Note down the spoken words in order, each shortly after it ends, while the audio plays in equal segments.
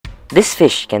This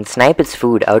fish can snipe its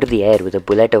food out of the air with a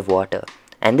bullet of water,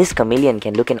 and this chameleon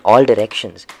can look in all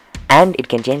directions, and it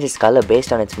can change its color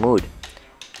based on its mood.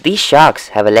 These sharks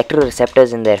have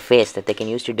electroreceptors in their face that they can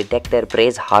use to detect their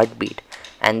prey's heartbeat,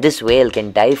 and this whale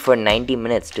can dive for 90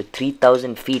 minutes to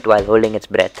 3,000 feet while holding its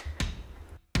breath.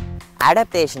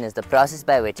 Adaptation is the process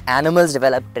by which animals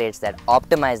develop traits that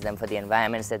optimize them for the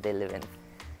environments that they live in.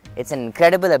 It's an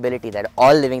incredible ability that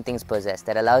all living things possess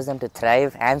that allows them to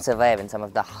thrive and survive in some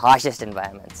of the harshest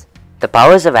environments. The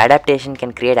powers of adaptation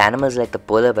can create animals like the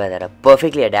polar bear that are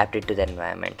perfectly adapted to their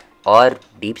environment, or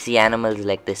deep-sea animals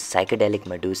like this psychedelic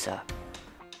Medusa.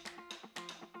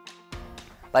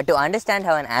 But to understand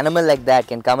how an animal like that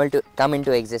can come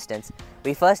into existence,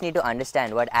 we first need to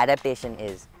understand what adaptation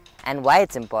is and why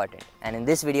it's important. And in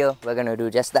this video, we're going to do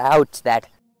just that.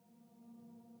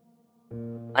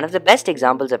 One of the best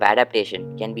examples of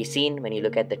adaptation can be seen when you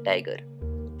look at the tiger.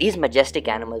 These majestic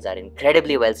animals are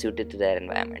incredibly well suited to their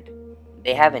environment.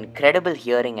 They have incredible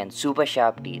hearing and super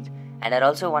sharp teeth, and are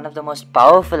also one of the most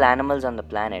powerful animals on the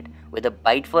planet with a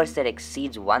bite force that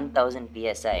exceeds 1000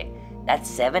 psi. That's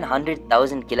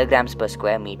 700,000 kilograms per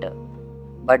square meter.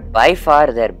 But by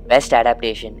far their best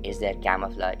adaptation is their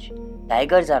camouflage.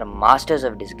 Tigers are masters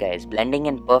of disguise, blending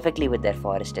in perfectly with their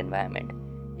forest environment.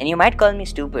 And you might call me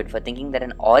stupid for thinking that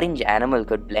an orange animal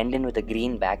could blend in with a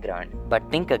green background. But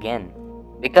think again,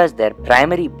 because their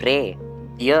primary prey,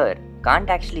 deer,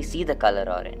 can't actually see the color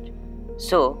orange.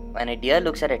 So, when a deer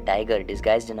looks at a tiger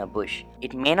disguised in a bush,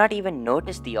 it may not even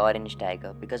notice the orange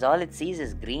tiger because all it sees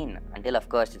is green, until of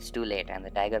course it's too late and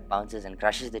the tiger pounces and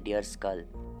crushes the deer's skull.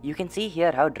 You can see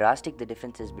here how drastic the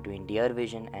difference is between deer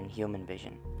vision and human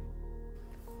vision.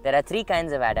 There are three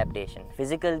kinds of adaptation: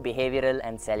 physical, behavioral,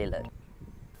 and cellular.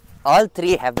 All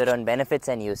three have their own benefits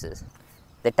and uses.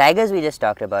 The tigers we just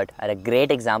talked about are a great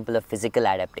example of physical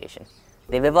adaptation.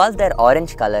 They've evolved their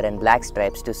orange color and black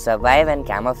stripes to survive and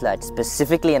camouflage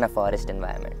specifically in a forest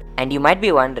environment. And you might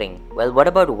be wondering, well, what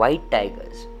about white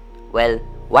tigers? Well,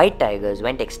 white tigers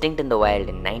went extinct in the wild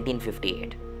in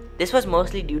 1958. This was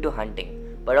mostly due to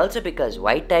hunting, but also because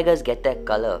white tigers get their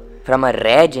color from a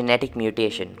rare genetic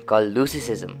mutation called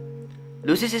leucism.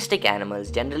 Leucistic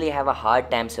animals generally have a hard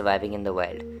time surviving in the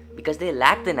wild because they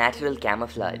lack the natural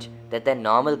camouflage that their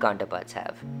normal counterparts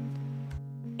have.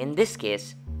 In this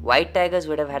case, white tigers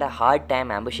would have had a hard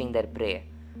time ambushing their prey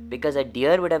because a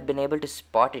deer would have been able to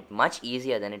spot it much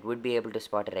easier than it would be able to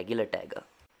spot a regular tiger.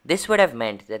 This would have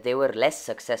meant that they were less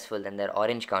successful than their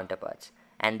orange counterparts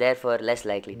and therefore less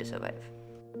likely to survive.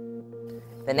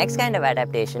 The next kind of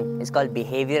adaptation is called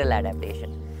behavioral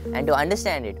adaptation, and to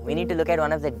understand it, we need to look at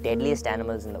one of the deadliest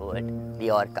animals in the world,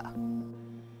 the orca.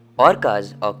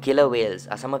 Orcas, or killer whales,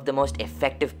 are some of the most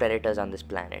effective predators on this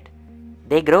planet.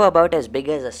 They grow about as big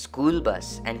as a school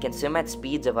bus and can swim at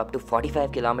speeds of up to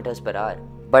 45 kilometers per hour.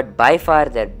 But by far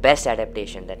their best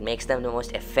adaptation that makes them the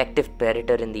most effective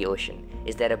predator in the ocean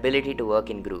is their ability to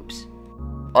work in groups.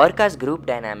 Orcas' group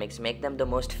dynamics make them the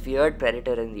most feared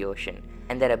predator in the ocean,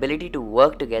 and their ability to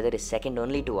work together is second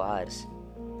only to ours.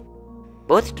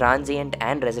 Both transient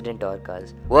and resident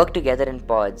orcas work together in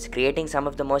pods, creating some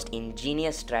of the most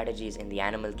ingenious strategies in the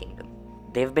animal kingdom.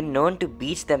 They've been known to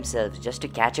beach themselves just to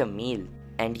catch a meal,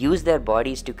 and use their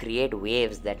bodies to create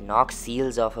waves that knock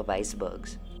seals off of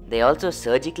icebergs. They also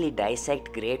surgically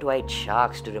dissect great white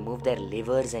sharks to remove their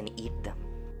livers and eat them.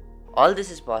 All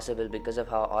this is possible because of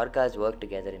how orcas work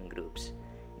together in groups.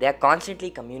 They are constantly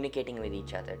communicating with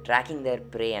each other, tracking their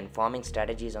prey and forming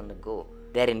strategies on the go.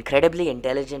 They are incredibly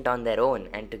intelligent on their own,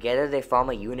 and together they form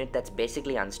a unit that's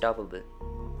basically unstoppable.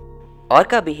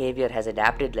 Orca behavior has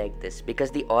adapted like this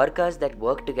because the orcas that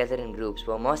worked together in groups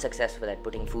were more successful at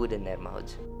putting food in their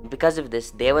mouths. Because of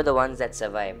this, they were the ones that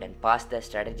survived and passed their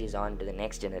strategies on to the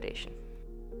next generation.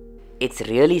 It's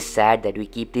really sad that we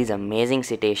keep these amazing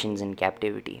cetaceans in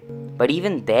captivity. But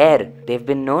even there, they've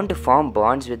been known to form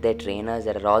bonds with their trainers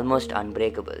that are almost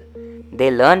unbreakable. They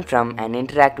learn from and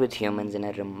interact with humans in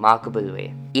a remarkable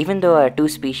way, even though our two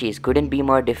species couldn't be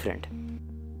more different.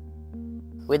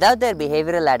 Without their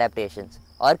behavioral adaptations,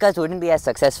 orcas wouldn't be as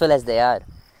successful as they are.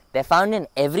 They're found in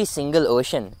every single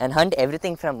ocean and hunt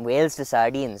everything from whales to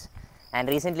sardines, and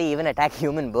recently even attack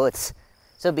human boats.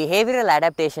 So behavioral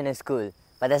adaptation is cool,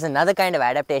 but there's another kind of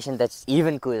adaptation that's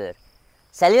even cooler.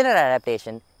 Cellular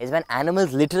adaptation is when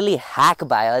animals literally hack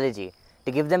biology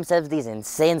to give themselves these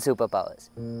insane superpowers.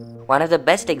 One of the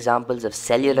best examples of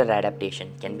cellular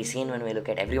adaptation can be seen when we look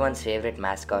at everyone's favorite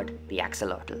mascot, the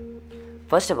axolotl.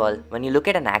 First of all, when you look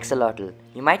at an axolotl,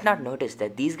 you might not notice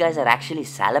that these guys are actually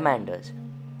salamanders.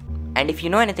 And if you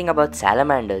know anything about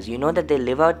salamanders, you know that they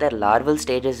live out their larval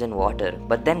stages in water,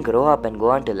 but then grow up and go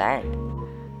on to land.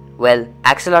 Well,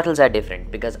 axolotls are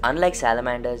different because unlike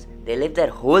salamanders, they live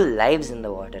their whole lives in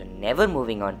the water, never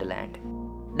moving on to land.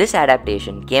 This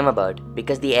adaptation came about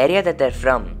because the area that they're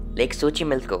from, Lake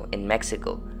Xochimilco in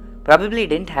Mexico, probably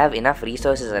didn't have enough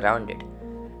resources around it.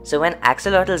 So when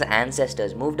axolotls'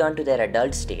 ancestors moved on to their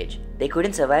adult stage, they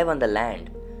couldn't survive on the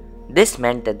land. This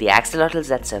meant that the axolotls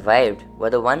that survived were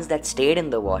the ones that stayed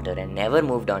in the water and never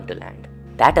moved on to land.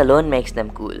 That alone makes them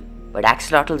cool, but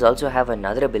axolotls also have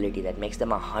another ability that makes them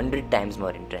 100 times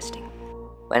more interesting.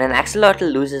 When an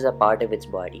axolotl loses a part of its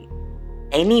body,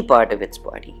 any part of its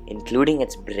body, including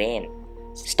its brain,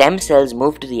 stem cells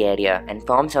move to the area and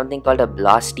form something called a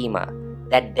blastema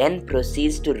that then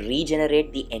proceeds to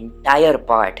regenerate the entire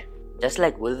part, just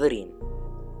like Wolverine.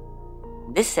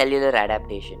 This cellular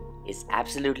adaptation is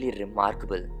absolutely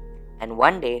remarkable, and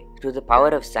one day, through the power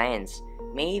of science,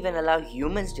 may even allow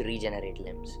humans to regenerate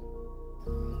limbs.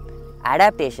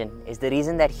 Adaptation is the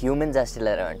reason that humans are still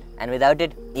around, and without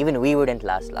it, even we wouldn't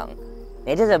last long.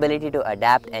 Nature's ability to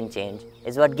adapt and change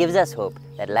is what gives us hope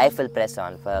that life will press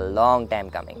on for a long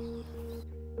time coming.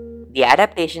 The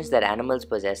adaptations that animals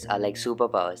possess are like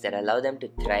superpowers that allow them to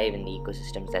thrive in the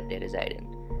ecosystems that they reside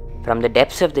in. From the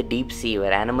depths of the deep sea,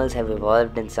 where animals have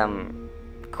evolved in some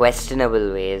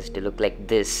questionable ways to look like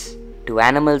this, to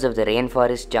animals of the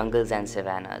rainforest, jungles and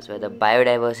savannas, where the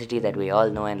biodiversity that we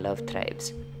all know and love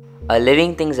thrives. A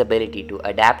living thing's ability to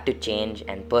adapt to change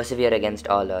and persevere against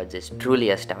all odds is truly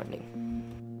astounding.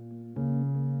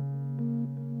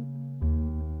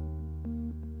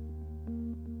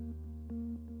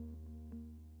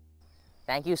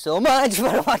 Thank you so much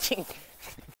for watching.